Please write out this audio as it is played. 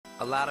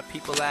A lot of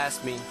people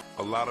ask me.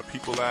 A lot of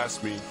people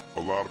ask me. A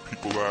lot of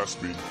people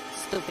ask me.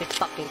 Stupid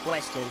fucking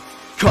question.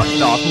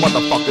 Cutting off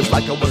motherfuckers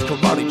like I was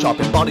karate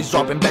chopping. Bodies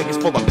dropping,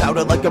 baggies full of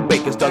powder like a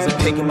baker's dozen.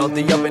 Take him out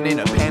the oven in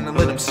a pan and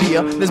let him see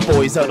ya. This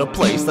boy's out of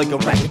place like a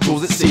rack of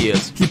tools at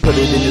Sears. He put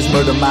it in his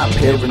Murder My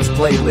Parents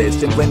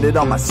playlist and blended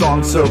all my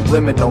songs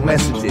subliminal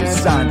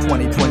messages. Signed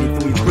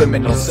 2023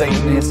 criminal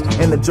Satanist.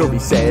 And the jury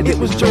said it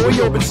was Joey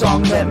Orbit's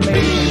song that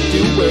made him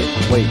do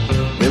it.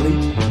 Wait,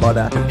 really? But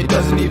it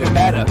doesn't even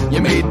matter.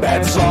 You made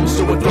bad songs,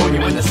 so we'll throw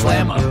you in the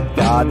slammer.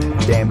 God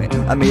damn it,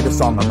 I made a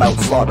song about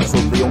slaughter, so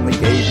they only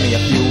gave me a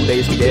few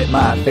days to get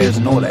my affairs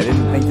in order. I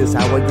didn't think this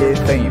how I get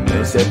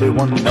famous.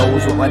 Everyone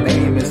knows what my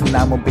name is, and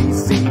I'm a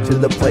BC to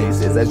the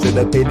places I should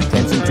have paid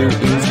attention to.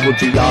 Eastward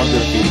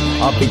geography.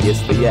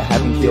 Obviously, you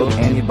haven't killed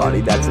anybody,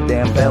 that's a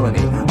damn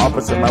felony.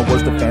 Officer, my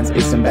worst offense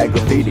is some bad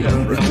graffiti.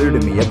 It's clear to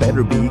me, I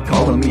better be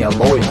calling me a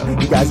lawyer.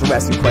 You guys are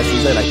asking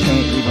questions that I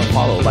can't even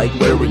follow, like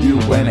where were you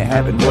when it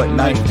happened? What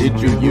night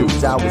did you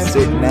use? I was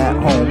sitting at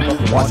home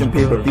watching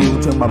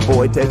pay-per-view till my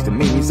boy texted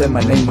me. He said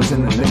my name was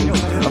in the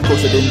news. Of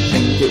course I didn't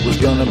think it was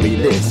gonna be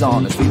this.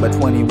 Honestly, by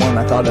 21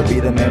 I thought I'd be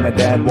the man my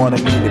dad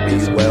wanted me to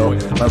be. Well,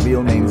 my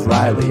real name's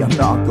Riley. I'm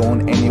not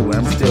going anywhere,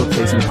 I'm still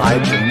chasing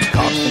pipe dreams.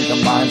 Cops think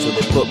I'm lying, so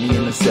they put me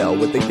in a cell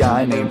with a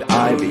guy named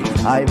Ivy.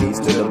 Ivy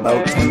stood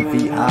about 10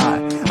 feet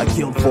high. I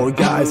killed 4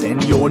 guys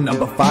and you're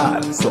number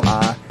 5. So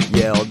I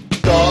yelled,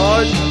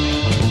 guard!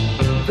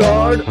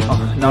 Guard,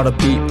 not a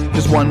peep,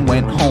 just one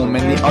went home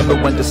and the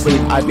other went to sleep.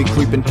 I'd be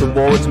creeping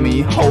towards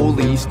me,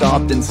 holy,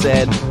 stopped and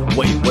said,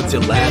 wait, what's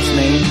your last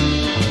name?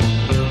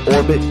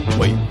 Orbit,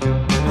 wait,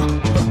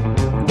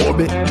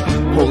 Orbit,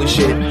 holy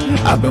shit,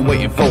 I've been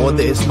waiting for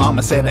this.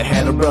 Mama said I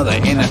had a brother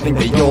and I think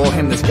that you're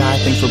him. This guy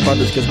thinks we're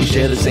brothers cause we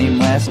share the same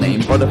last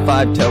name. But if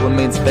I tell him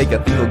it's fake, I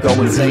think he'll go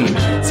insane.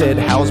 Said,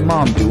 how's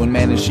mom doing,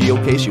 man, is she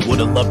okay? She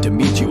would've loved to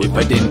meet you if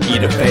I didn't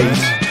eat her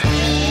face.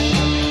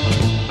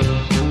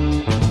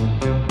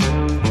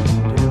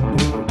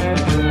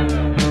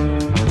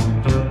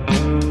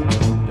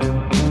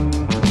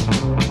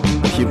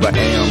 Here I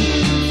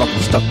am,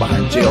 fucking stuck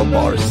behind jail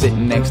bars,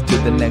 sitting next to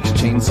the next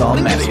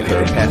chainsaw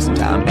massacre. Passing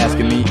time,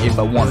 asking me if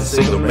I want a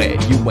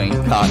cigarette. You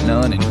ain't caught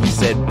none, and he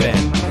said bet.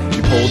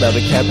 He pulled out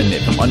a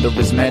cabinet from under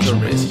his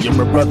mattress. You're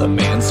my brother,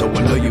 man, so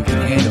I know you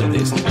can handle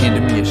this.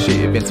 Handed me a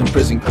shiv and some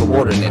prison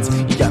coordinates.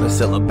 You gotta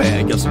sell a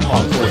bag of some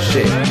hardcore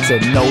shit.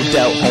 Said no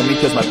doubt, homie,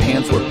 cause my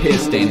pants were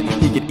pissed and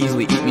he could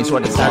easily eat me, so I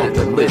decided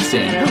to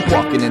listen.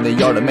 Walking in the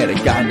yard, I met a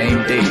guy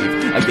named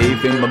Dave. I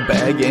gave him a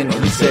bag and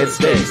he said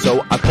stay.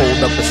 So I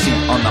pulled up a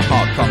seat on the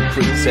hot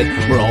concrete. Said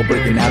we're all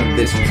breaking out of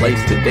this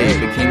place today. It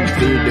became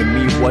clear to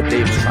me what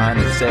Dave's trying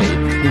to say.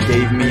 He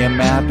gave me a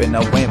map and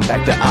I went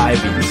back to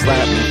Ivy. He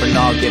slapped me for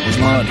not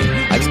getting money.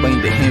 I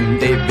explained to him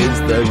Dave is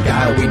the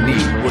guy we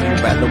need. Would you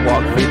rather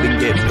walk free than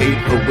get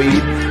paid for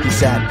weed? He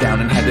sat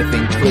down and had to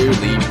think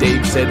clearly.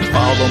 Dave said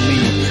follow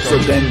me. So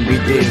then we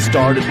did.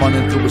 Started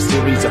running through a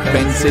series of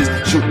fences,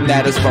 shooting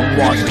at us from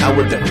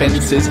watchtower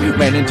defenses.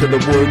 Ran into the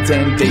woods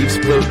and Dave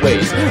split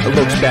ways. I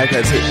looked back, I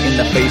was hit in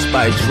the face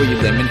by a tree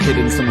limb and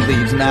hidden some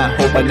leaves, and I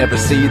hope I never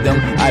see them.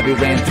 Ivy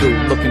ran through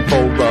looking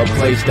for a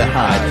place to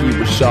hide. He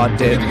was shot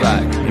dead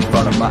right in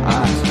front of my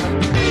eyes.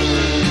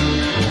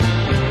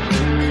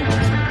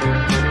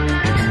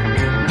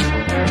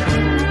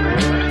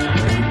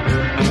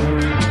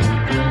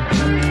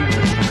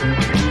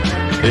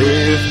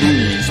 If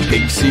these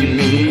pigs see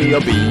me,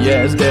 I'll be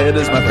as dead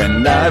as my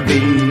friend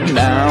Ivy.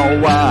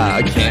 Now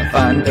I can't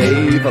find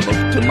Dave. I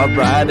look to my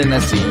right and I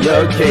see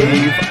a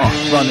cave.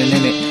 Running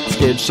in it,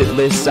 scared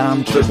shitless,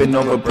 I'm tripping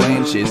over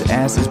branches.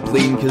 Ass is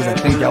bleeding cause I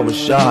think I was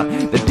shot.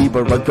 The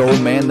deeper I go,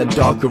 man, the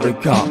darker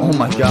it got. Oh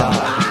my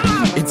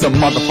god, it's a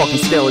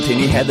motherfucking skeleton.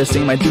 He had the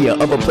same idea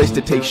of a place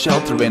to take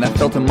shelter in. I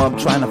felt him up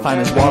trying to find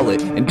his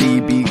wallet, and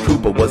D.B.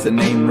 Cooper was the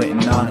name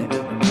written on it.